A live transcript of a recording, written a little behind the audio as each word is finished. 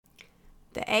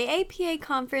The AAPA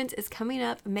conference is coming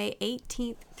up May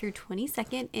 18th through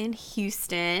 22nd in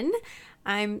Houston.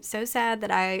 I'm so sad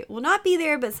that I will not be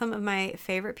there, but some of my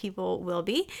favorite people will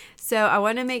be. So I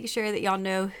want to make sure that y'all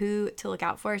know who to look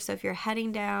out for. So if you're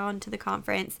heading down to the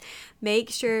conference, make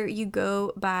sure you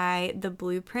go by the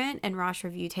Blueprint and Rosh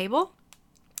Review table.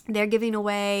 They're giving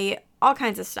away all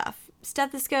kinds of stuff.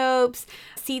 Stethoscopes,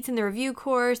 seats in the review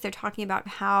course. They're talking about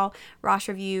how Rosh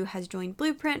Review has joined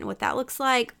Blueprint and what that looks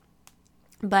like.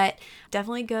 But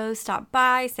definitely go stop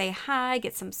by, say hi,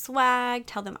 get some swag,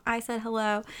 tell them I said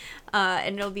hello,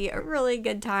 and it'll be a really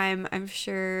good time. I'm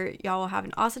sure y'all will have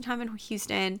an awesome time in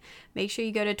Houston. Make sure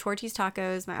you go to Torchy's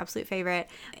Tacos, my absolute favorite,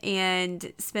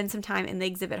 and spend some time in the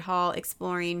exhibit hall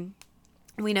exploring.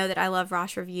 We know that I love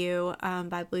Rosh Review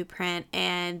by Blueprint,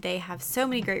 and they have so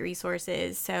many great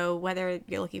resources. So whether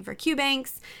you're looking for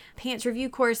QBanks, pants review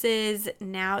courses,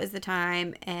 now is the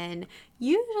time. And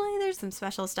usually there's some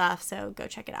special stuff, so go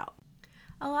check it out.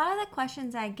 A lot of the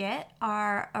questions I get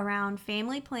are around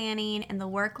family planning and the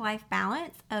work-life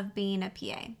balance of being a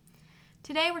PA.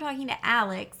 Today we're talking to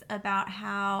Alex about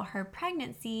how her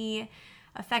pregnancy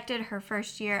affected her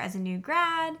first year as a new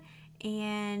grad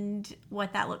and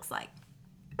what that looks like.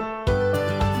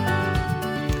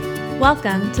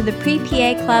 Welcome to the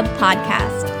Pre-PA Club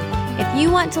podcast. If you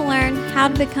want to learn how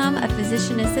to become a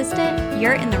physician assistant,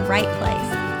 you're in the right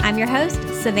place. I'm your host,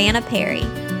 Savannah Perry.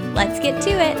 Let's get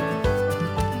to it.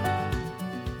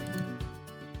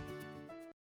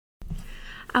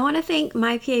 I want to thank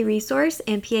My PA Resource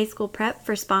and PA School Prep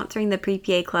for sponsoring the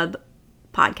Pre-PA Club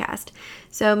podcast.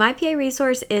 So My PA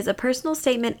Resource is a personal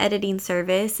statement editing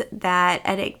service that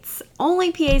edits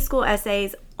only PA school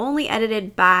essays, only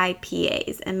edited by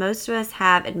PAs, and most of us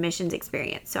have admissions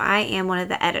experience. So I am one of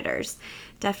the editors.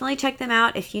 Definitely check them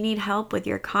out if you need help with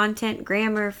your content,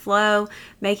 grammar, flow,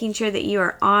 making sure that you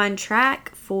are on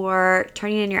track for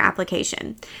turning in your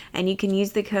application. And you can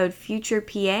use the code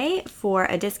FUTUREPA for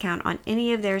a discount on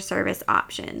any of their service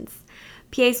options.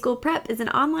 PA School Prep is an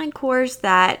online course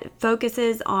that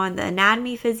focuses on the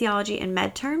anatomy, physiology, and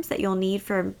med terms that you'll need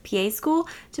for PA school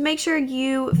to make sure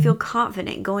you feel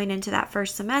confident going into that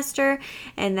first semester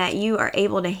and that you are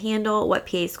able to handle what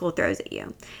PA school throws at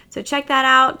you. So check that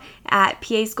out at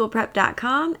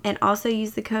paschoolprep.com and also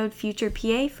use the code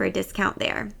FUTUREPA for a discount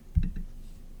there.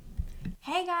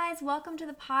 Hey guys, welcome to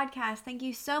the podcast. Thank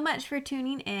you so much for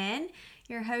tuning in.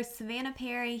 Your host, Savannah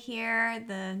Perry here,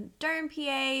 the Durham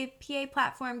PA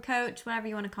platform coach, whatever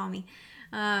you want to call me.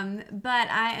 But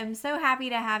I am so happy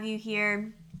to have you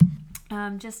here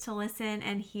just to listen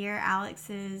and hear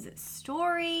Alex's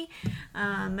story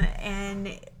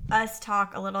and us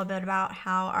talk a little bit about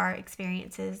how our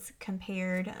experiences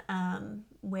compared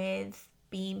with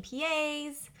being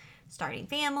PAs, starting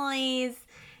families,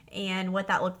 and what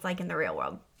that looks like in the real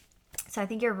world. So I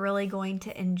think you're really going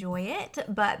to enjoy it.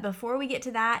 But before we get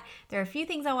to that, there are a few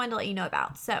things I wanted to let you know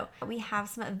about. So we have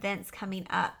some events coming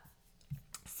up.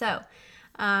 So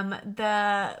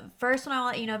the first one I'll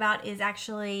let you know about is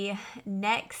actually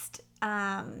next,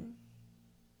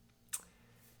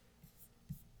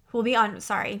 we'll be on,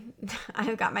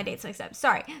 I've got my dates mixed up.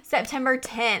 September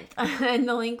 10th. And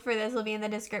the link for this will be in the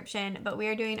description. But we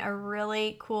are doing a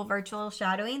really cool virtual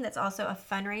shadowing that's also a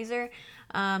fundraiser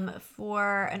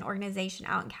for an organization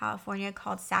out in California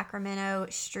called Sacramento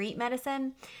Street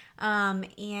Medicine.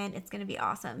 And it's going to be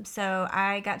awesome. So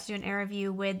I got to do an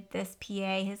interview with this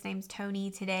PA. His name's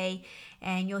Tony today.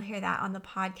 And you'll hear that on the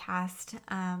podcast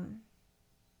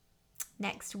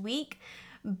next week.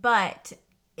 But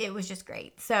it was just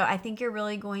great. So I think you're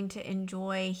really going to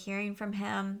enjoy hearing from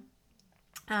him.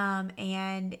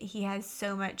 And he has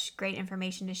so much great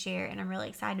information to share, and I'm really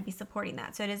excited to be supporting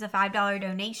that. So it is a $5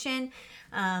 donation,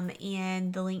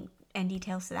 and the link and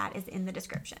details to that is in the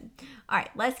description. All right,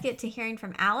 let's get to hearing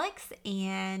from Alex,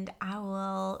 and I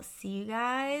will see you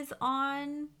guys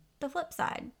on the flip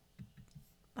side.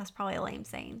 That's probably a lame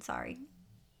saying, sorry.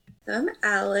 I'm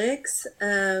Alex.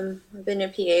 I've been a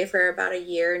PA for about a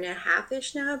year and a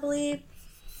half-ish now, I believe.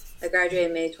 I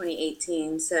graduated May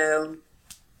 2018, so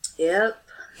yep.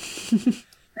 Sorry,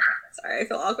 I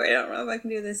feel awkward. I don't know if I can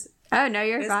do this. Oh no,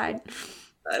 you're fine.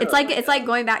 It's like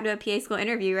going back to a PA school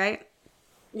interview, right?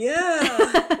 Yeah.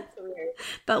 It's weird.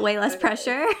 But way less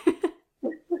pressure.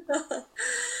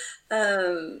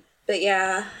 But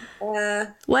yeah.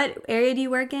 What area do you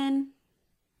work in?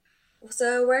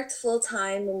 So I worked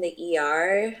full-time in the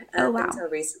ER until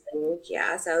recently.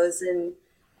 Yeah, so I was in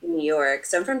New York.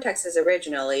 So I'm from Texas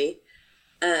originally.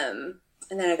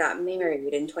 And then I got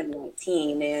married in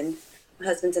 2019, and my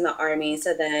husband's in the Army.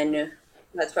 So then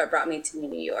that's what brought me to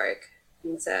New York.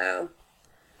 And so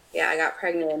yeah, I got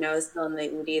pregnant and I was still in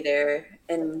the ED there.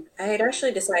 And I had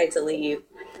actually decided to leave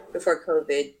before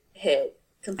COVID hit,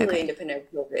 completely Okay. independent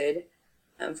of COVID,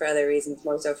 for other reasons,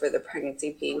 more so for the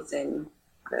pregnancy piece. And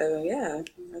so, yeah,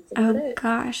 that's about Oh it.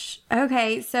 gosh.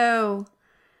 Okay, so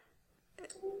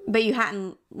but you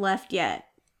hadn't left yet.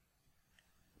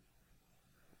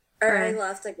 Or I Or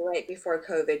left like right before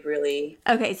COVID really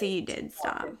okay, so like you did took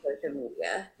off stop. in social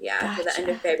media. Yeah, so the end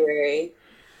of Gotcha. February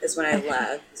is when I Okay.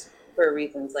 left for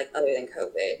reasons like other than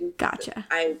COVID. Gotcha.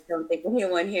 I don't think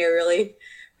anyone here really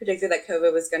predicted that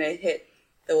COVID was going to hit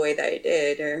the way that it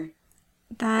did or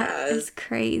That has. is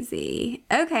crazy.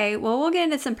 Okay, well we'll get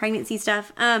into some pregnancy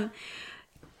stuff.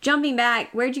 Jumping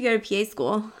back, where'd you go to PA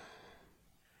school?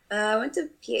 I went to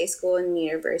PA school in the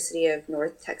University of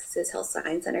North Texas Health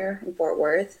Science Center in Fort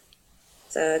Worth.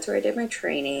 So that's where I did my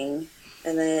training.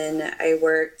 And then I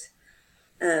worked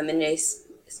in a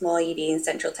small ED in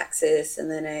Central Texas, and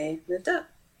then I moved up.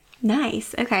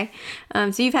 Nice. Okay.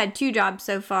 So you've had 2 jobs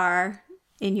so far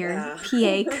in your Yeah.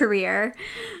 PA career.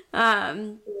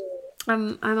 Um,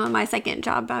 I'm on my second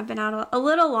job. I've been out a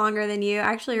little longer than you. I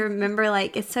actually remember,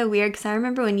 like, it's so weird because I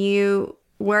remember when you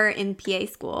were in PA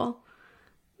school,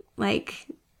 like,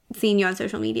 seeing you on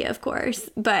social media, of course,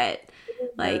 but Yeah,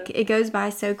 like, it goes by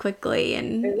so quickly it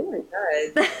and really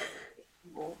does.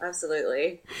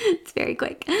 Absolutely. it's very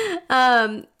quick.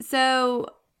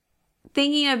 So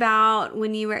thinking about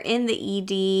when you were in the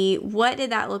ED, what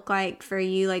did that look like for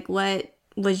you? Like, what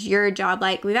was your job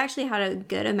like? We've actually had a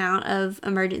good amount of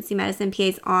emergency medicine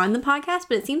PAs on the podcast,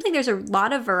 but it seems like there's a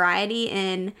lot of variety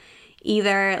in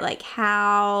either like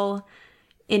how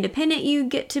independent you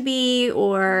get to be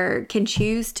or can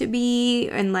choose to be,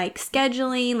 and like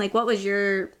scheduling. Like, what was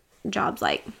your jobs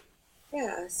like?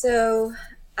 Yeah, so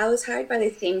I was hired by the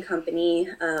same company,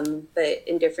 but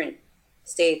in different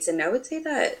states. And I would say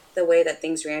that the way that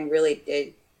things ran really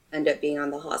did end up being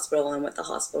on the hospital and what the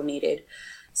hospital needed.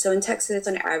 So in Texas,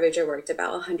 on average, I worked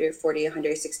about 140,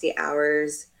 160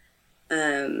 hours.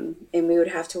 And we would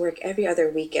have to work every other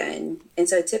weekend. And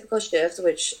so typical shifts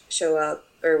which show up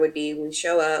or would be we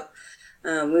show up,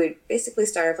 we would basically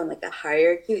start off on like the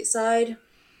higher acute side,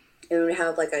 and we would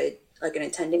have like an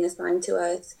attending assigned to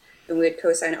us, and we would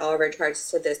co-sign all of our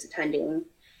charts to this attending.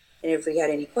 And if we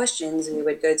had any questions, we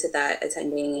would go to that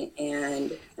attending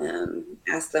and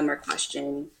ask them our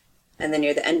question. And then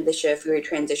near the end of the shift, we would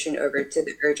transition over to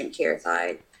the urgent care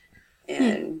side. Hmm.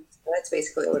 And so that's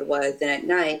basically what it was. Then at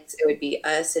night, it would be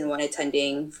us and one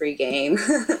attending free game.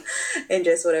 And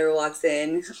just whatever walks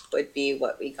in would be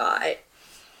what we got.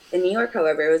 In New York,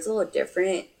 however, it was a little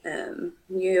different. In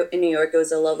New York, it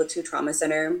was a level 2 trauma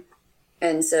center.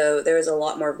 And so there was a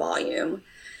lot more volume.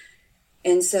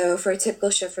 And so for a typical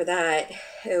shift for that,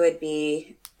 it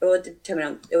would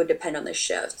depend on the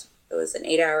shift. It was an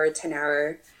 8-hour,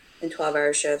 10-hour, and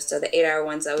 12-hour shifts. So the 8-hour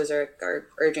ones, those are our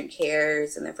urgent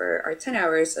cares, and then for our 10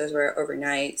 hours, those were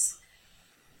overnights.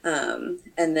 And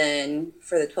then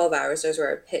for the 12 hours, those were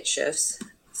our pit shifts.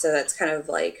 So that's kind of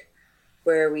like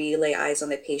where we lay eyes on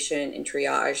the patient and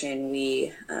triage, and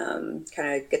we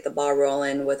kind of get the ball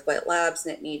rolling with what labs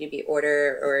that need to be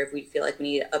ordered, or if we feel like we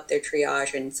need to up their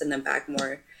triage and send them back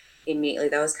more immediately.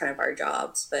 That was kind of our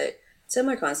jobs, but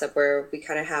similar concept where we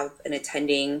kind of have an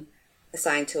attending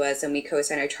assigned to us and we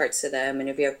co-assign our charts to them, and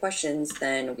if we have questions,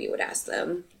 then we would ask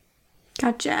them.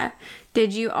 Gotcha.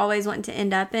 Did you always want to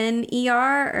end up in ER,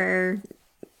 or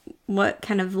what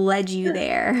kind of led you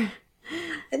there?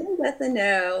 I think that's a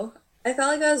no. I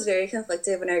felt like I was very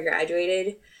conflicted when I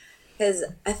graduated because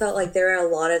I felt like there were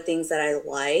a lot of things that I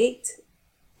liked,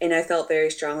 and I felt very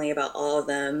strongly about all of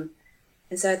them.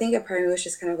 And so I think a part of me was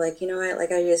just kind of like, you know what,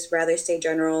 like I just rather stay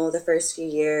general the first few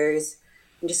years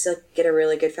and just like, get a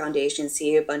really good foundation,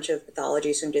 see a bunch of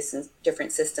pathologies from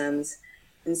different systems.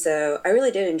 And so I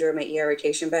really did enjoy my ER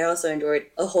rotation, but I also enjoyed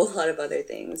a whole lot of other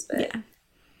things. But Yeah.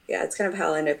 yeah, it's kind of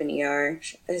how I ended up in ER.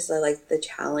 I just like the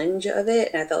challenge of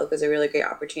it, and I felt like it was a really great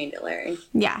opportunity to learn.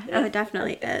 Yeah. Oh, it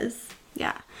definitely is.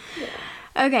 Yeah.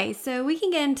 Okay, so we can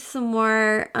get into some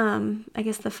more, I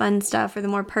guess, the fun stuff or the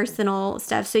more personal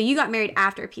stuff. So you got married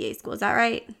after PA school, is that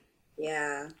right?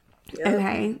 Yeah. Yep.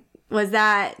 Okay. Was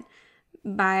that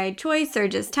by choice or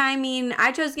just timing?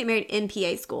 I chose to get married in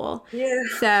PA school. Yeah.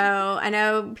 So I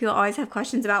know people always have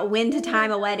questions about when to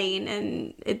time a wedding,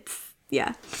 and it's,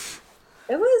 yeah.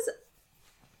 It was,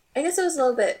 I guess it was a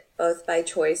little bit both by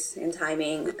choice and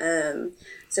timing.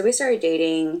 So we started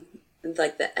dating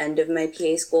like the end of my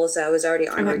PA school. So I was already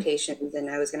on Okay. rotations and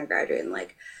I was going to graduate in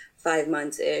like 5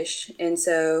 months ish. And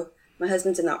so my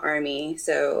husband's in the army.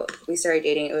 So we started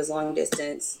dating. It was long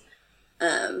distance.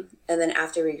 And then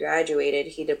after we graduated,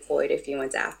 he deployed a few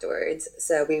months afterwards.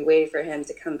 So we waited for him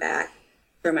to come back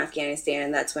from Afghanistan,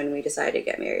 and that's when we decided to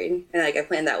get married. And like I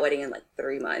planned that wedding in like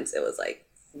 3 months. It was like,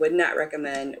 would not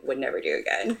recommend, would never do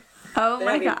again. Oh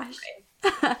my gosh.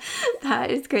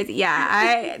 That is crazy.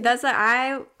 Yeah,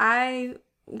 I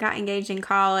got engaged in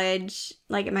college,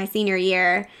 like in my senior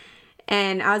year,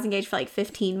 and I was engaged for like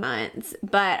 15 months,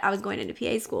 but I was going into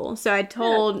PA school. So I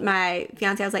told my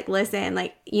fiance, I was like, listen,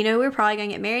 like, we're probably going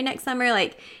to get married next summer.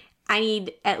 Like, I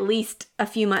need at least a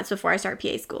few months before I start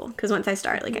PA school, because once I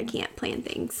start, like, I can't plan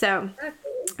things. So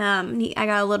I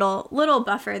got a little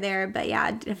buffer there, but yeah,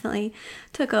 it definitely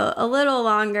took a little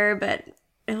longer, but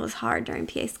it was hard during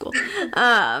PA school.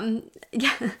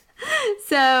 Yeah.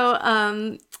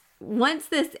 So once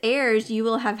this airs, you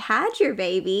will have had your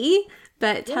baby.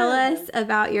 But tell us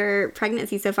about your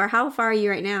pregnancy so far. How far are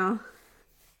you right now?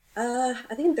 I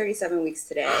think I'm 37 weeks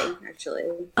today, actually.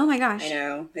 Oh my gosh. I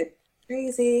know. It's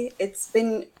crazy. It's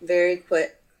been very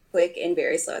quick and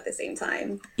very slow at the same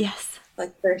time. Yes.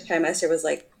 Like first trimester was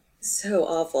like so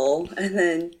awful. And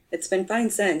then it's been fine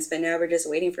since, but now we're just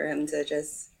waiting for him to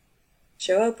just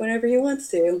show up whenever he wants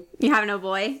to. You have no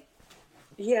boy?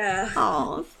 Yeah.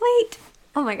 Oh, sweet.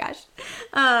 Oh my gosh.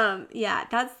 Yeah,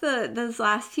 those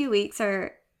last few weeks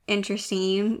are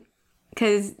interesting,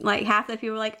 because like half the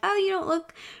people are like, oh, you don't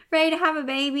look ready to have a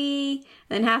baby.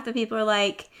 Then half the people are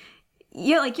like,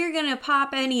 yeah, like you're going to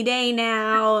pop any day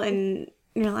now. And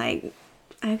you're like,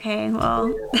 okay,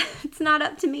 well, it's not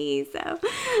up to me. So,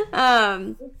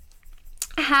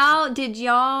 how did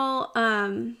y'all,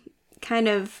 kind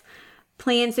of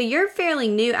plan? So you're fairly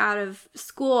new out of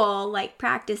school, like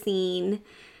practicing.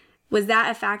 Was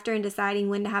that a factor in deciding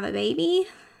when to have a baby?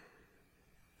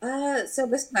 So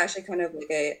this is actually kind of like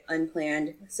a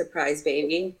unplanned surprise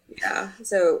baby. Yeah.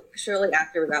 So shortly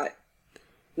after we got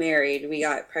married, we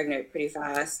got pregnant pretty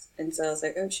fast. And so I was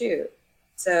like, oh shoot.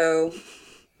 So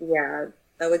yeah,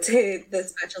 I would say the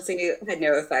specialty had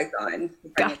no effect on the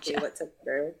pregnancy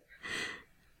whatsoever.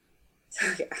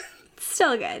 So yeah.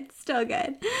 Still good.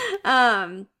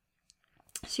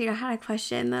 Shoot, I had a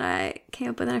question that I came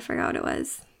up with and I forgot what it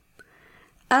was.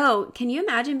 Oh, can you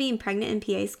imagine being pregnant in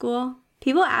PA school?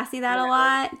 People ask me that a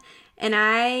lot, and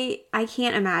I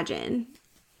can't imagine.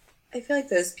 I feel like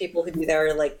those people who do that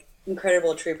are like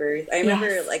incredible troopers. I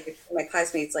remember like my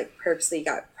classmates like purposely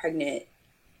got pregnant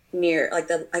near like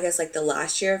the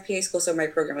last year of PA school, so my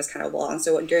program was kind of long.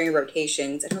 So during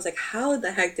rotations, and I was like, how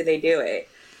the heck did they do it?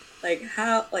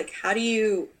 How do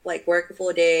you like work a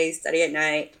full day, study at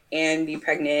night, and be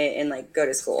pregnant and like go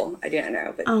to school? I don't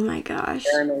know, but oh my gosh,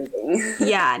 they're amazing.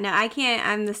 Yeah, no, I can't.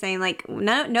 I'm the same. Like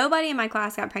nobody in my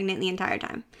class got pregnant the entire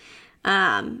time.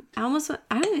 I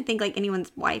don't even think like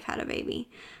anyone's wife had a baby.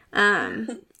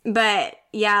 But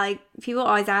yeah, like people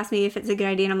always ask me if it's a good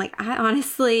idea, and I'm like, I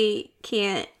honestly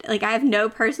can't. Like, I have no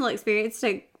personal experience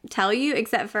to tell you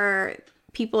except for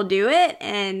people do it,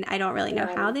 and I don't really know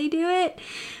how they do it.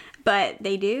 But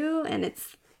they do, and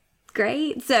it's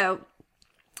great. So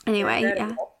anyway,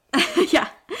 yeah. Yeah.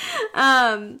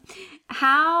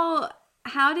 How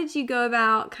did you go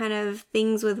about kind of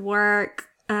things with work?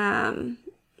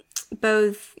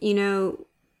 Both,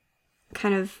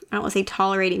 kind of, I don't want to say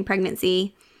tolerating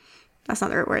pregnancy. That's not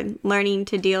the right word. Learning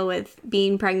to deal with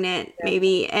being pregnant,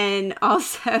 maybe, and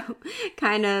also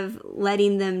kind of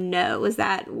letting them know. Was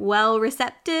that well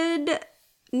received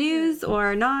news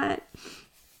or not?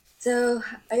 So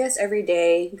I guess every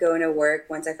day going to work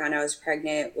once I found out I was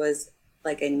pregnant was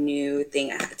like a new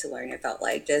thing I had to learn. It felt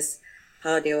like just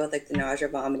how to deal with like the nausea,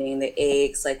 vomiting, the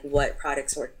aches, like what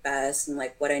products work best, and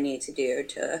like what I need to do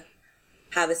to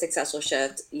have a successful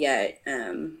shift. Yet,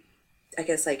 I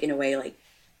guess like in a way like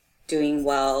doing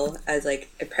well as like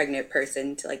a pregnant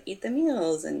person to like eat the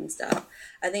meals and stuff.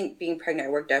 I think being pregnant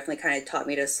at work definitely kind of taught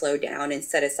me to slow down and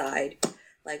set aside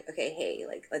like, okay, hey,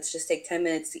 like let's just take 10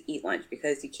 minutes to eat lunch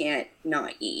because you can't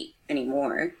not eat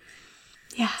anymore.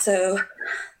 Yeah. So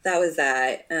that was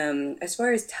that. As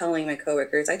far as telling my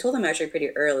coworkers, I told them actually pretty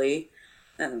early.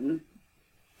 I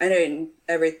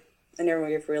never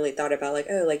really thought about like,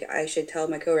 oh, like I should tell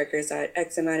my coworkers at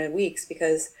X amount of weeks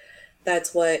because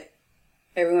that's what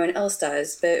everyone else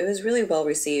does. But it was really well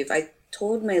received. I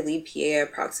told my lead PA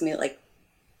approximately like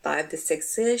 5 to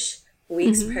 6-ish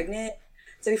weeks pregnant.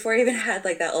 So before I even had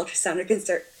like that ultrasound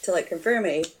to like confirm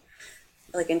a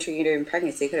like intrauterine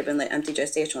pregnancy, could have been like empty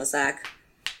gestational sac.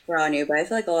 We're all new, but I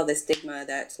feel like all of the stigma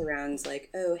that surrounds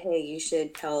like, oh, hey, you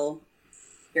should tell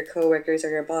your coworkers or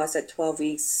your boss at 12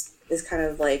 weeks is kind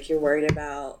of like you're worried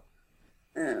about,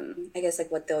 I guess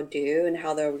like what they'll do and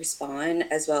how they'll respond,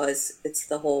 as well as it's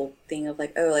the whole thing of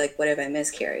like, oh, like what if I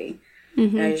miscarry?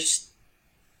 And I just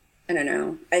I don't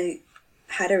know. I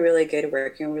had a really good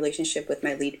working relationship with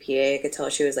my lead PA. I could tell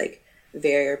she was like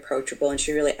very approachable and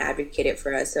she really advocated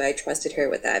for us. So I trusted her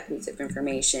with that piece of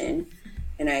information.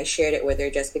 And I shared it with her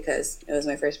just because it was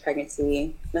my first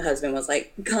pregnancy. My husband was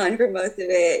like gone for most of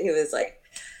it. He was like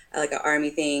an army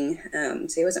thing.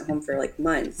 So he wasn't home for like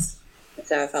months.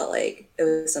 So I felt like it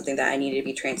was something that I needed to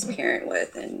be transparent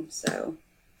with. And so,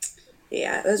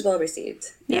 yeah, it was well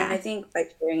received. Yeah. And I think by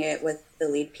sharing it with the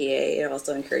lead PA, it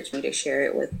also encouraged me to share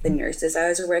it with the nurses I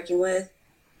was working with.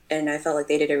 And I felt like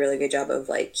they did a really good job of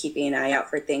like keeping an eye out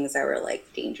for things that were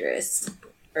like dangerous,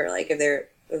 or like if there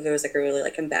was like a really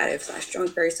like combative /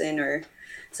 drunk person or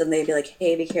something, they'd be like,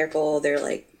 hey, be careful. They're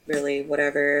like really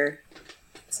whatever.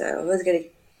 So it was good.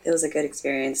 It was a good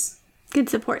experience. Good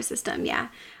support system. Yeah.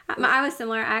 I was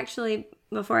similar. Actually,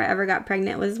 before I ever got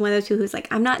pregnant, was one of those people who's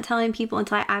like, I'm not telling people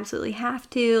until I absolutely have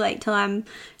to, like till I'm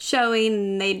showing,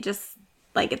 and they just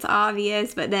like, it's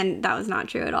obvious. But then that was not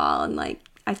true at all. And like,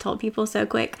 I told people so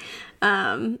quick.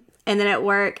 And then at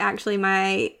work, actually,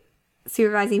 my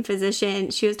supervising physician,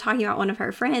 she was talking about one of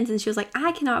her friends, and she was like,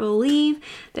 I cannot believe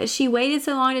that she waited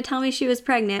so long to tell me she was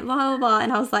pregnant, blah, blah, blah.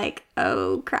 And I was like,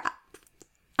 oh, crap.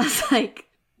 I was like,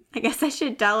 I guess I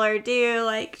should tell her too.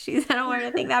 Like, I don't want her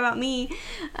to think that about me.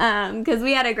 Because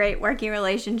we had a great working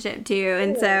relationship too.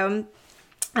 And so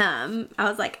I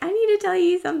was like, I need to tell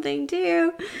you something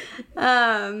too.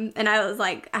 And I was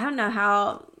like, I don't know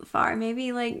how far,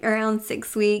 maybe like around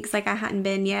 6 weeks. Like I hadn't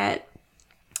been yet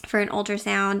for an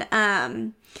ultrasound.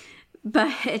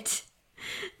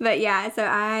 But yeah, so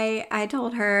I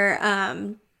told her,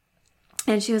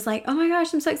 and she was like, oh my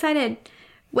gosh, I'm so excited.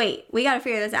 Wait, we got to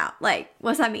figure this out. Like,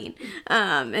 what's that mean?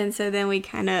 And so then we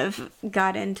kind of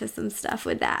got into some stuff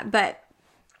with that,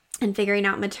 and figuring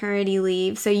out maternity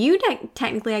leave. So you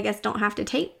technically, I guess, don't have to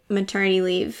take maternity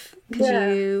leave because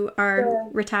you are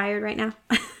retired right now.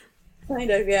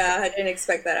 Kind of, yeah. I didn't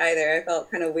expect that either. I felt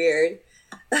kind of weird.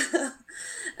 I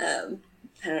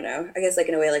don't know. I guess like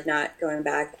in a way, like not going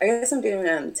back. I guess I'm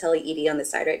doing tele-ED on the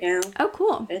side right now. Oh,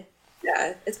 cool.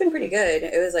 Yeah, it's been pretty good.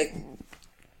 It was like,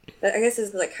 I guess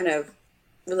it's like kind of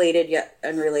related yet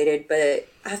unrelated, but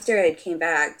after I came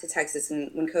back to Texas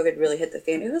and when COVID really hit the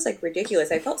fan, it was like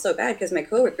ridiculous. I felt so bad because my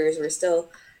coworkers were still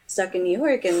stuck in New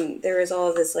York and there was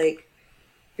all this like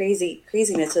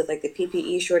craziness with like the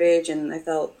PPE shortage, and I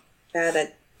felt bad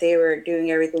that they were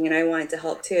doing everything and I wanted to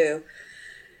help too.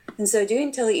 And so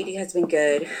doing tele-ED has been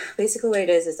good. Basically what it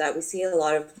is that we see a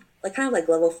lot of like kind of like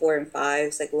level 4 and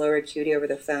 5s, like lower acuity over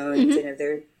the phones. Mm-hmm. And if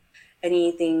there's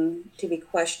anything to be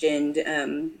questioned,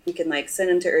 we can like send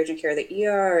them to urgent care of the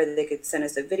ER, or they could send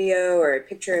us a video or a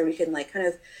picture, and we can like kind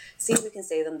of see if we can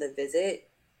save them the visit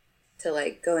to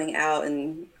like going out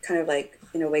and kind of like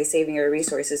in a way saving our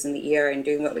resources in the ER and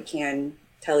doing what we can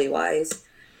tele-wise.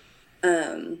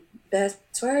 But as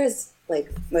far as like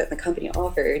what the company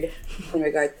offered in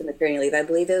regards to maternity leave, I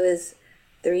believe it was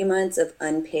 3 months of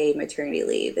unpaid maternity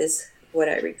leave is what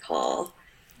I recall.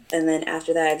 And then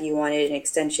after that, if you wanted an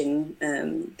extension,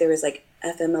 there was like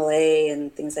FMLA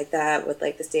and things like that with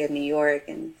like the state of New York,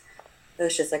 and it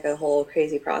was just like a whole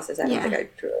crazy process. I don't think I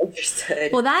truly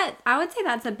understood. Well, I would say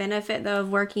that's a benefit though of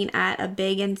working at a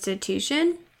big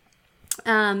institution,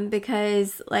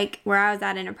 because like where I was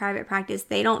at in a private practice,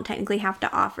 they don't technically have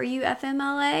to offer you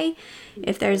FMLA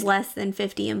if there's less than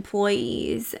 50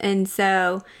 employees, and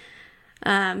so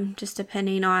just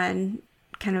depending on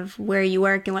kind of where you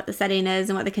work and what the setting is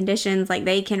and what the conditions, like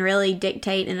they can really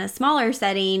dictate in a smaller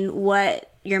setting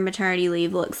what your maternity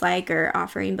leave looks like or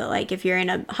offering. But like if you're in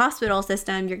a hospital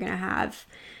system, you're going to have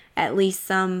at least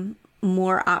some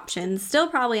more options, still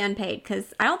probably unpaid,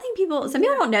 because I don't think some people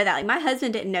don't know that. Like my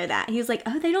husband didn't know that. He was like,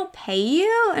 oh, they don't pay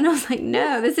you? And I was like,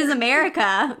 no, this is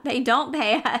America. They don't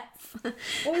pay us.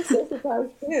 I was so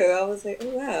surprised too. I was like,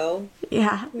 oh wow.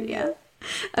 Yeah.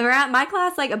 Around my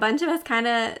class, like a bunch of us kind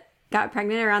of got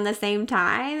pregnant around the same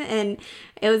time, and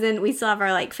we still have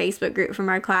our like Facebook group from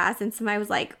our class, and somebody was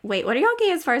like, wait, what are y'all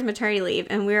getting as far as maternity leave?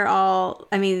 And we were all,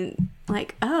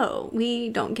 like, oh, we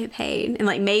don't get paid. And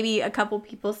like maybe a couple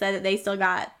people said that they still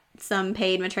got some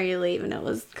paid maternity leave, and it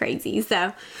was crazy.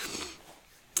 So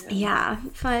yeah,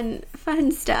 fun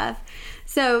stuff.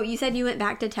 So you said you went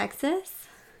back to Texas?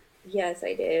 Yes,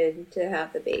 I did, to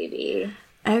have the baby.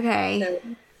 Okay. So,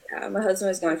 my husband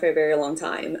was gone for a very long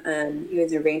time. He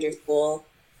was in Ranger School.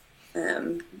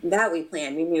 That we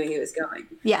planned. We knew he was going.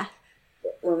 Yeah.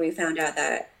 When we found out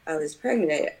that I was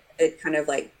pregnant, it kind of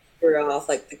like threw off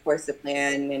like the course of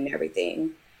plan and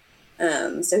everything.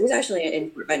 So he was actually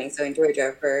in Fort Benning, so in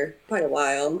Georgia, for quite a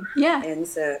while. Yeah. And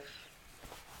so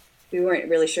we weren't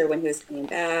really sure when he was coming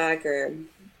back,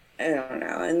 I don't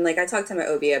know. And like I talked to my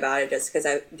OB about it just because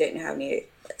I didn't have any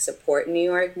like support in New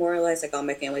York, more or less. Like all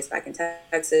my family's back in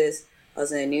Texas. I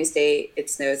was in a new state. It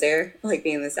snows there. Like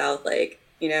being in the South, like,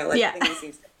 you know, like Yeah. I think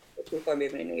we see before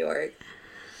moving to New York.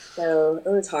 So it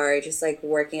was hard, just like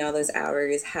working all those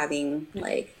hours, having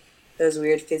like those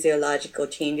weird physiological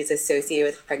changes associated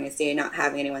with pregnancy and not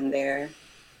having anyone there.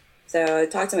 So I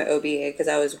talked to my OB because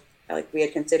I was like we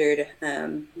had considered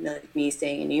like me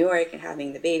staying in New York and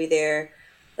having the baby there,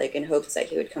 like in hopes that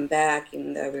he would come back,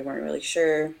 even though we weren't really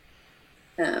sure.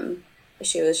 But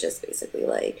she was just basically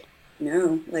like,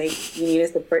 no, like you need a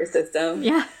support system.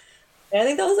 Yeah. And I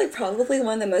think that was like probably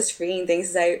one of the most freeing things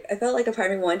is I felt like a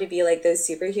part of me wanted to be like those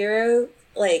superhero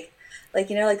like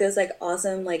you know like those like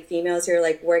awesome like females who are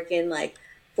like working like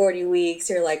 40 weeks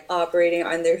or like operating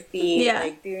on their feet Yeah.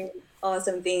 like doing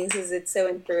awesome things because it's so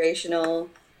inspirational.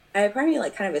 I part of me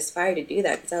like kind of aspired to do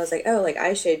that because I was like, oh, like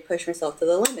I should push myself to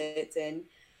the limits and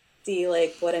see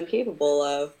like what I'm capable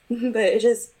of. But it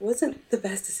just wasn't the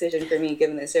best decision for me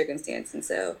given the circumstance, and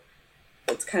so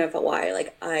that's kind of why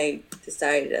like I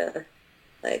decided to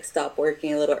like stop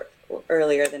working a little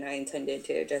earlier than I intended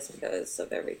to just because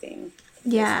of everything.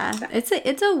 Yeah.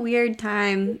 It's a weird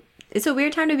time. It's a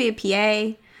weird time to be a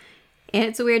PA, and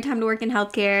it's a weird time to work in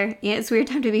healthcare, and it's a weird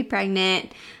time to be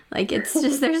pregnant. Like, it's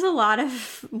just, there's a lot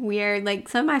of weird, like,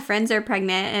 some of my friends are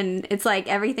pregnant, and it's like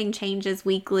everything changes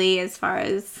weekly as far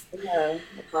as, Yeah,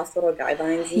 like hospital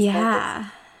guidelines and stuff. yeah,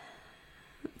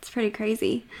 it's pretty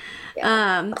crazy.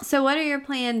 Yeah. So what are your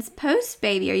plans post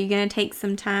baby? Are you going to take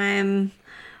some time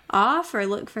off or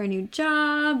look for a new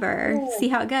job or Yeah. see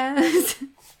how it goes?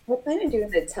 I plan on doing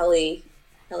the tele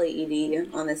ED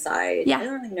on the side. I Yeah.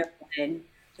 don't really know when.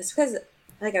 Just because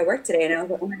like I worked today and I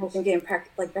was like, oh my gosh, I'm getting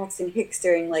like Braxton Hicks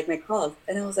during like my call.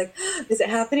 And I was like, is it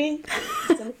happening?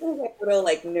 So I'm kind of like a little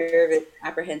like nervous,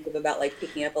 apprehensive about like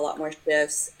picking up a lot more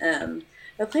shifts.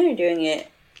 I plan on doing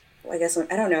it, I guess I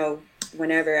don't know,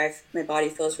 whenever my body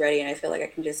feels ready and I feel like I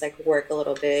can just like work a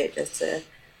little bit just to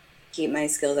keep my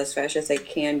skills as fresh as they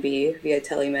can be via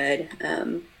telemed.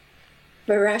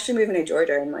 But we're actually moving to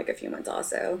Georgia in like a few months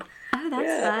also. Oh, that's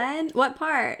Yeah, fun. What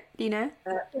part? Do you know?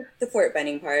 uh, the Fort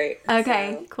Benning part.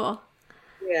 Okay, So cool.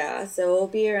 yeah, so we'll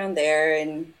be around there,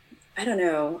 and I don't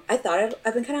know. I've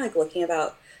been kind of like looking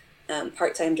about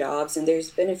part-time jobs, and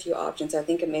there's been a few options. So I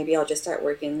think maybe I'll just start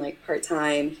working like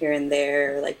part-time here and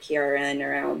there, like PRN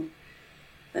around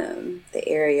the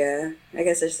area. I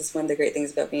guess that's just one of the great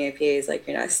things about being a PA is like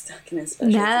you're not stuck in a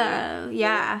specialty. No,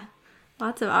 yeah.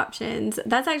 Lots of options.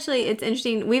 That's actually, it's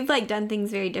interesting. We've like done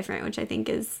things very different, which I think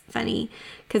is funny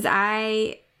because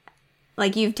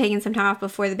like you've taken some time off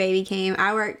before the baby came.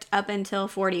 I worked up until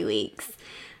 40 weeks.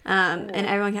 And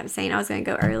everyone kept saying I was going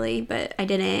to go early, but I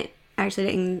didn't. I actually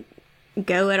didn't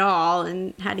go at all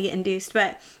and had to get induced.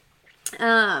 But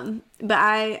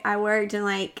I worked and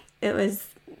like it was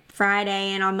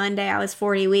Friday and on Monday I was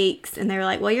 40 weeks and they were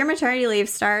like, well, your maternity leave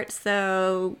starts,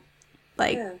 so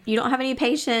like Yeah. you don't have any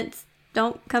patients,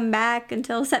 don't come back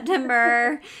until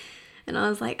September. And I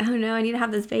was like, oh no, I need to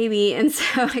have this baby. And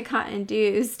so I got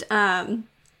induced.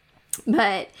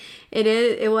 But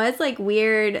it was like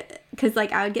weird because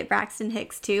like I would get Braxton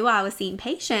Hicks too while I was seeing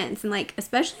patients, and like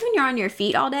especially when you're on your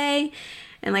feet all day,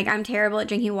 and like I'm terrible at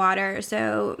drinking water.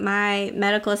 So my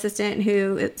medical assistant,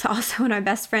 who is also one of my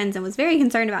best friends and was very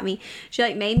concerned about me, she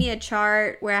like made me a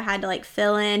chart where I had to like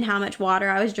fill in how much water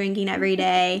I was drinking every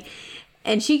day.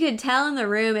 And she could tell in the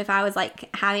room if I was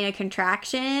like having a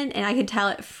contraction, and I could tell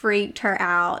it freaked her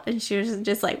out. And she was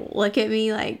just like, look at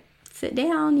me like, sit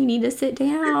down, you need to sit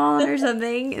down or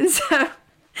something. And so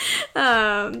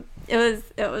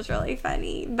it was really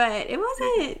funny. But it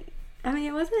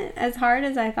wasn't as hard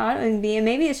as I thought it would be. And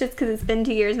maybe it's just because it's been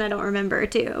 2 years and I don't remember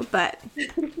too. But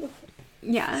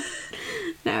yeah,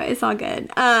 no, it's all good.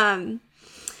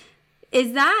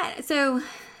 Is that so?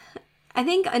 I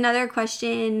think another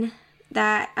question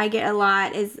that I get a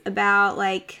lot is about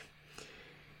like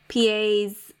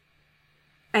PAs,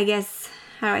 I guess,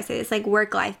 how do I say this? Like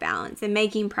work-life balance and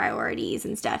making priorities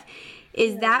and stuff.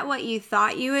 Is that what you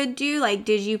thought you would do? Like,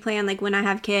 did you plan, like, when I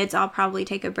have kids, I'll probably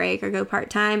take a break or go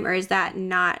part-time? Or is that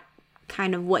not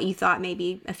kind of what you thought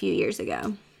maybe a few years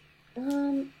ago?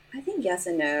 I think yes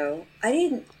and no. I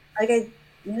didn't like I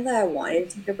knew that I wanted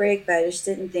to take a break, but I just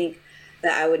didn't think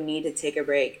that I would need to take a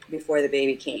break before the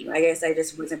baby came. I guess I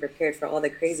just wasn't prepared for all the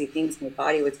crazy things my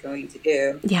body was going to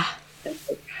do. Yeah. And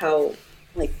like how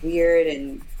like weird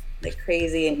and like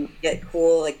crazy and yet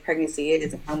cool like pregnancy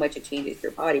is and how much it changes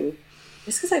your body.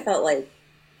 Just because I felt like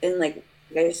and like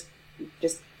I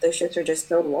just those shifts are just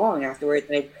so long afterwards.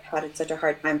 And I had such a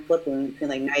hard time flipping between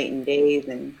like night and days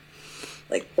and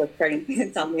like post pregnancy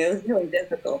and something. It was really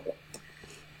difficult.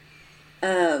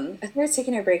 I started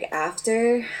taking a break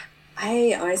after.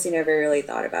 I honestly never really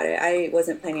thought about it. I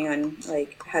wasn't planning on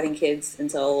like having kids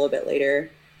until a little bit later.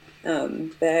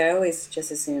 But I always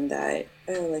just assumed that,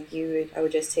 oh, like I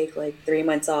would just take like 3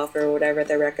 months off or whatever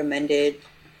the recommended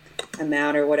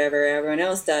amount or whatever everyone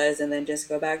else does, and then just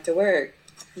go back to work.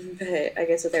 But I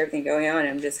guess with everything going on,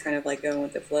 I'm just kind of like going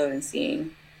with the flow and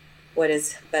seeing what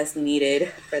is best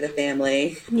needed for the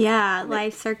family. Yeah,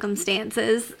 life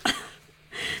circumstances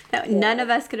that none of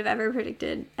us could have ever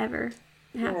predicted ever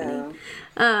happening.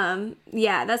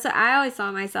 Yeah, that's what I always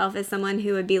saw myself as, someone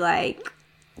who would be like,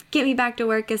 get me back to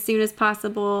work as soon as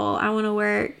possible. I want to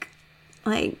work,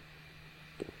 like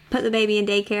put the baby in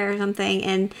daycare or something.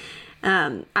 And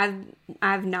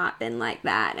I've not been like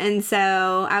that. And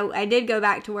so I did go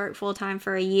back to work full time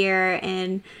for a year,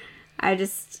 and I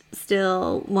just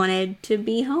still wanted to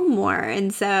be home more.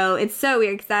 And so it's so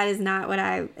weird because that is not what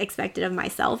I expected of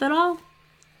myself at all.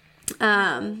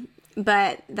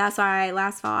 But that's why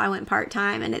last fall I went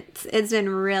part-time, and it's been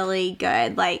really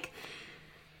good. Like,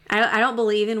 I don't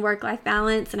believe in work-life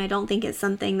balance, and I don't think it's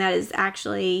something that is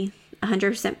actually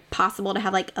 100% possible to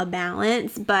have like a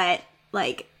balance, but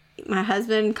like my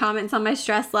husband comments on my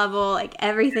stress level, like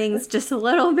everything's just a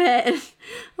little bit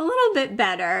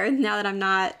better now that I'm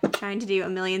not trying to do a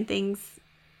million things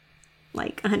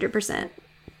like 100%.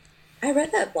 I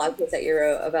read that blog post that you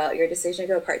wrote about your decision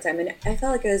to go part-time, and I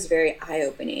felt like it was very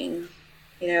eye-opening.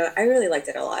 I really liked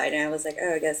it a lot, and I was like,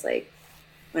 oh, I guess like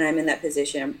when I'm in that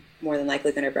position, I'm more than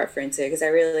likely going to reference it, because I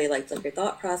really liked like your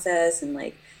thought process and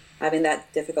like having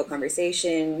that difficult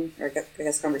conversation, or I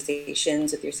guess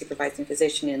conversations with your supervising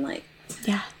physician, and like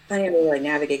finding a way to like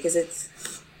navigate, because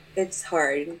it's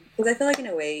hard, because I feel like in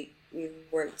a way we've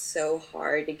worked so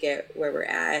hard to get where we're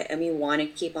at, and we want to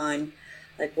keep on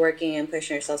like working and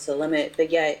pushing ourselves to the limit, but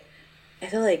yet I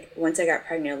feel like once I got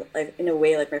pregnant, like in a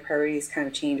way, like my priorities kind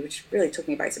of changed, which really took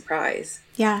me by surprise.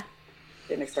 Yeah.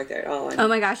 Didn't expect that at all. Oh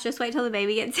my gosh, just wait till the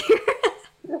baby gets here.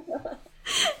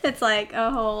 It's like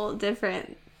a whole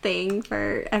different thing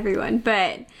for everyone.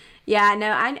 But yeah,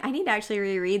 no, I need to actually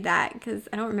reread that, because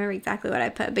I don't remember exactly what I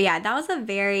put. But yeah, that was a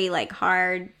very like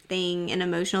hard thing, an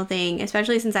emotional thing,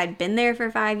 especially since I'd been there for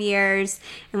 5 years.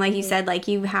 And like you said, like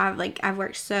you have, like I've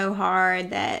worked so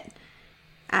hard that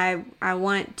I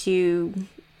want to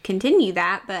continue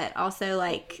that, but also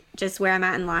like just where I'm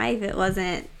at in life, it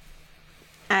wasn't,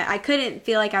 I couldn't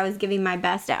feel like I was giving my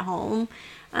best at home.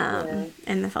 And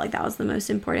I felt like that was the most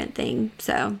important thing.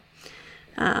 So,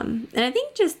 and I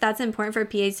think just that's important for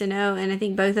PAs to know. And I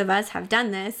think both of us have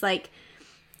done this. Like,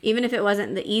 even if it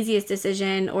wasn't the easiest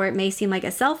decision, or it may seem like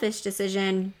a selfish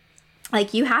decision,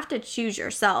 like you have to choose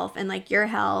yourself and like your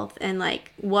health and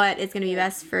like what is going to be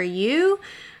best for you,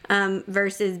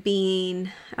 versus being,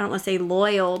 I don't want to say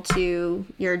loyal to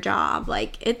your job.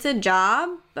 Like, it's a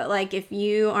job, but like if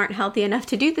you aren't healthy enough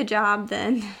to do the job,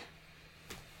 then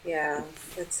yeah,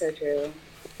 that's so true.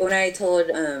 When I told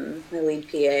my lead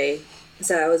PA,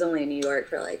 so I was only in New York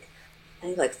for like I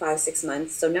think like 5-6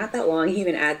 months, so not that long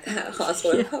even at that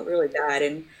hospital. I felt really bad,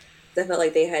 and I felt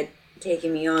like they had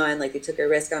taken me on, like they took a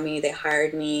risk on me, they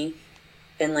hired me,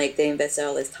 and like they invested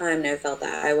all this time, and I felt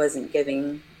that I wasn't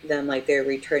giving them like their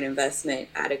return investment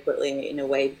adequately in a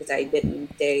way, because I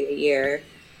didn't stay a year.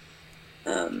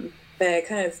 But I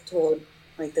kind of told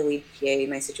like the lead PA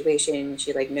my situation.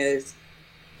 She like knows,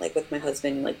 like with my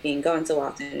husband like being gone so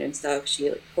often and stuff, she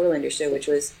like totally understood, which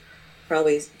was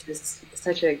probably just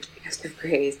such a gift of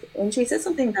praise. And she said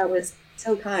something that was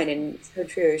so kind and so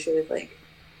true. She was like,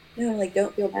 no, like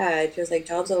don't feel bad. She was like,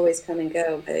 jobs always come and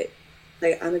go, but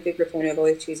like I'm a big proponent of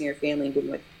always choosing your family and doing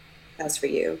what's best for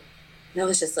you. And that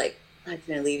was just like that's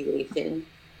an alleviation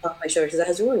off my shoulders, because I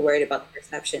was really worried about the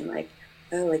perception, like,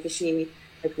 oh, like is she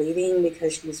like leaving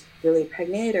because she's really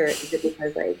pregnant, or is it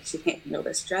because like she can't handle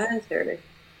the stress, or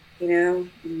and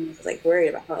I was like worried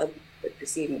about how others would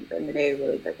perceive me, but in the day it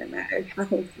really doesn't matter.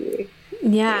 Honestly.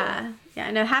 Yeah.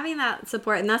 No, having that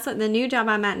support, and that's what the new job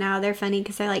I'm at now, they're funny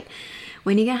because they're like,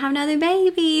 when are you gonna have another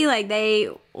baby? Like, they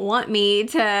want me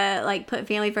to like put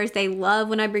family first. They love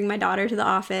when I bring my daughter to the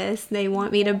office. They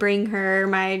want me to bring her.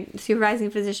 My supervising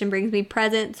physician brings me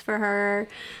presents for her.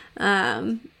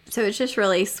 So it's just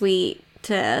really sweet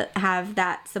to have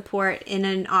that support in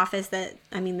an office that,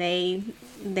 I mean,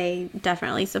 they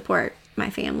definitely support my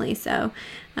family. So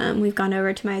we've gone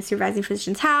over to my supervising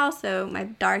physician's house so my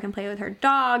daughter can play with her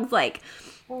dogs, like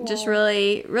just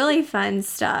really, really fun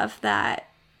stuff that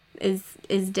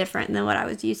is different than what I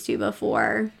was used to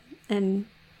before and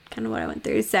kind of what I went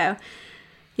through. So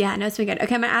yeah, no, it's been good.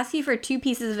 Okay, I'm gonna ask you for 2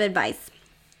 pieces of advice.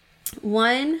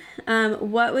 One,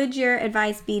 what would your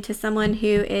advice be to someone who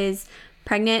is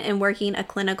pregnant and working a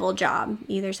clinical job?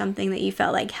 Either something that you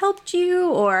felt like helped you,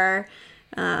 or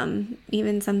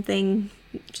even something,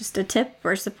 just a tip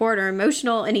or support or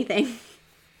emotional, anything.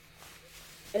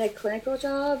 In a clinical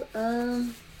job,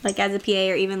 like as a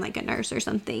PA or even like a nurse or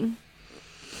something.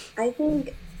 I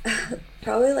think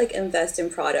probably like invest in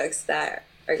products that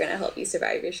are going to help you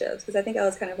survive your shifts. Because I think I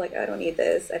was kind of like, I don't need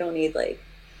this. I don't need like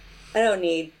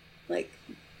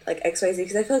XYZ,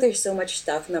 because I feel like there's so much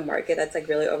stuff in the market that's like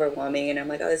really overwhelming, and I'm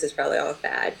like, oh, this is probably all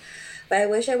bad. But I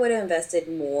wish I would have invested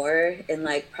more in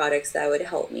like products that would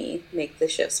help me make the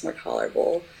shifts more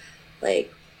tolerable.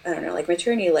 Like, I don't know, like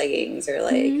maternity leggings or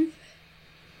like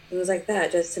things like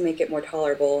that, just to make it more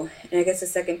tolerable. And I guess the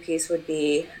second piece would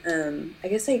be, I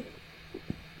guess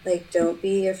like don't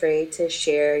be afraid to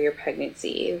share your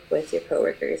pregnancy with your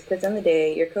coworkers, because on the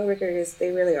day your coworkers,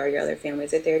 they really are your other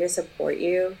families. They're there to support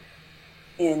you.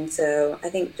 And so I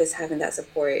think just having that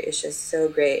support is just so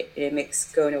great. And it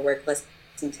makes going to work less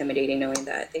intimidating, knowing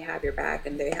that they have your back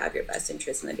and they have your best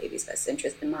interest and the baby's best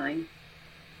interest in mind.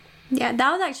 Yeah,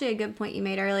 that was actually a good point you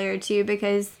made earlier too,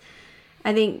 because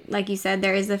I think, like you said,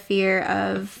 there is a fear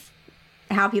of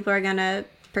how people are going to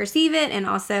perceive it, and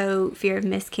also fear of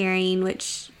miscarrying,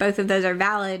 which both of those are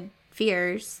valid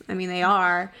fears. I mean, they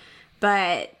are.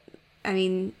 But, I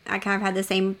mean, I kind of had the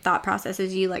same thought process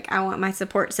as you. Like, I want my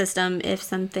support system if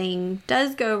something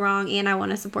does go wrong, and I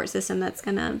want a support system that's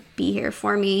going to be here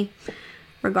for me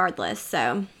regardless.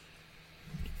 So,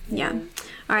 yeah.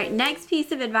 All right, next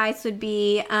piece of advice would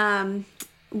be,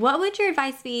 what would your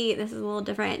advice be, this is a little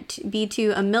different, be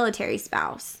to a military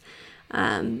spouse?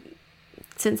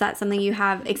 Since that's something you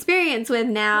have experience with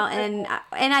now, and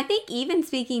I think even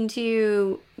speaking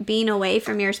to being away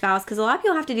from your spouse, because a lot of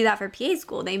people have to do that for PA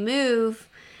school. They move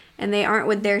and they aren't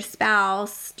with their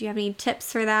spouse. Do you have any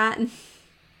tips for that?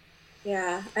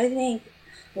 Yeah, I think,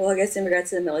 well, I guess in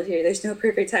regards to the military, there's no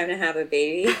perfect time to have a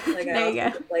baby. Like I There you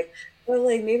also go. like, well,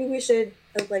 like maybe we should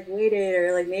have like waited,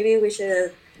 or like maybe we should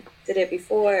have did it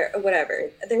before, or whatever.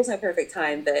 There's no perfect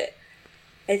time, but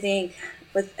I think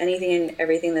with anything and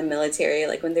everything in the military,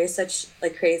 like when there's such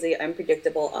like crazy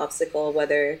unpredictable obstacle,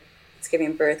 whether it's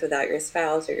giving birth without your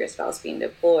spouse or your spouse being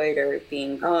deployed or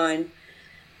being gone,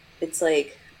 it's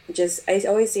like, just I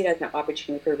always see it as an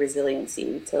opportunity for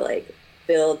resiliency, to like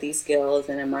build these skills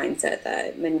and a mindset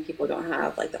that many people don't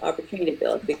have like the opportunity to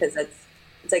build, because it's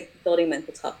like building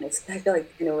mental toughness. I feel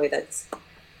like in a way that's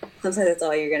sometimes that's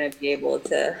all you're going to be able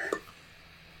to,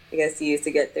 I guess, use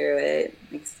to get through it.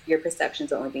 Like, your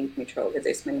perception's only being controlled because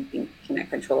there's many things you cannot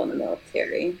control in the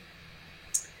military.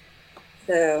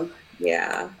 So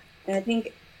yeah, and I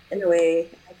think in a way,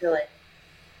 I feel like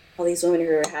all these women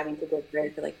who are having to give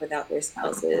birth like without their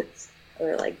spouses,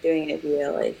 or like doing it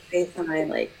via like FaceTime,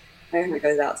 like my heart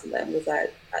goes out to them, because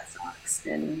that sucks,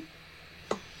 and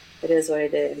it is what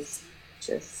it is.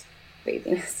 Just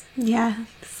craziness. Yeah,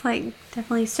 it's like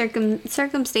definitely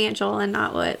circumstantial and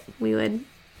not what we would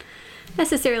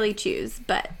necessarily choose,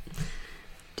 but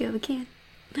do what we can.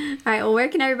 All right, well, where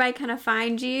can everybody kind of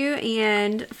find you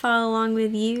and follow along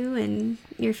with you and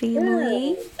your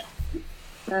family?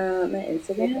 Yeah. My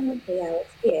Instagram, yeah,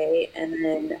 it's PA, and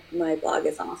then my blog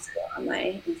is also on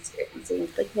my Instagram, so you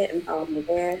can click it and follow me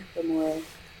there for more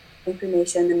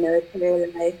information on the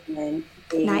military life and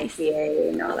being Nice. a PA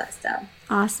and all that stuff.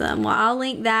 Awesome. Well, I'll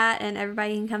link that and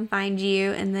everybody can come find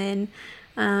you. And then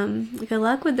good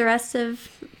luck with the rest of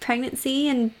pregnancy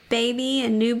and baby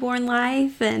and newborn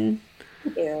life and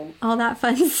Thank you. all that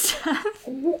fun stuff.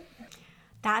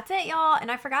 That's it, y'all.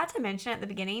 And I forgot to mention at the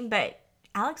beginning, but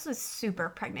Alex was super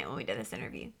pregnant when we did this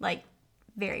interview. Like,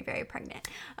 very, very pregnant,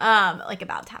 like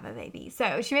about to have a baby.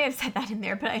 So she may have said that in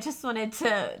there, but I just wanted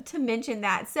to mention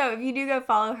that. So if you do go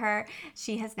follow her,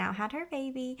 she has now had her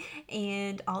baby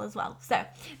and all is well. So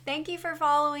thank you for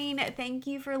following. Thank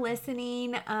you for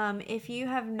listening. If you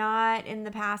have not in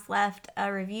the past left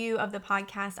a review of the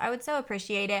podcast, I would so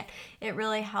appreciate it. It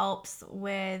really helps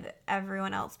with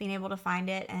everyone else being able to find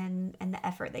it and the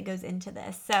effort that goes into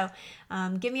this. So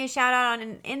give me a shout out on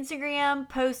an Instagram,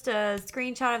 post a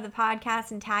screenshot of the podcast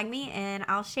and tag me and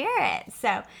I'll share it.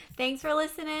 So thanks for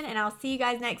listening and I'll see you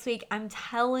guys next week. I'm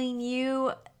telling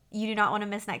you, you do not want to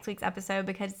miss next week's episode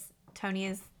because Tony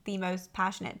is the most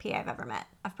passionate PA I've ever met.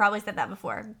 I've probably said that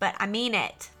before, but I mean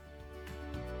it.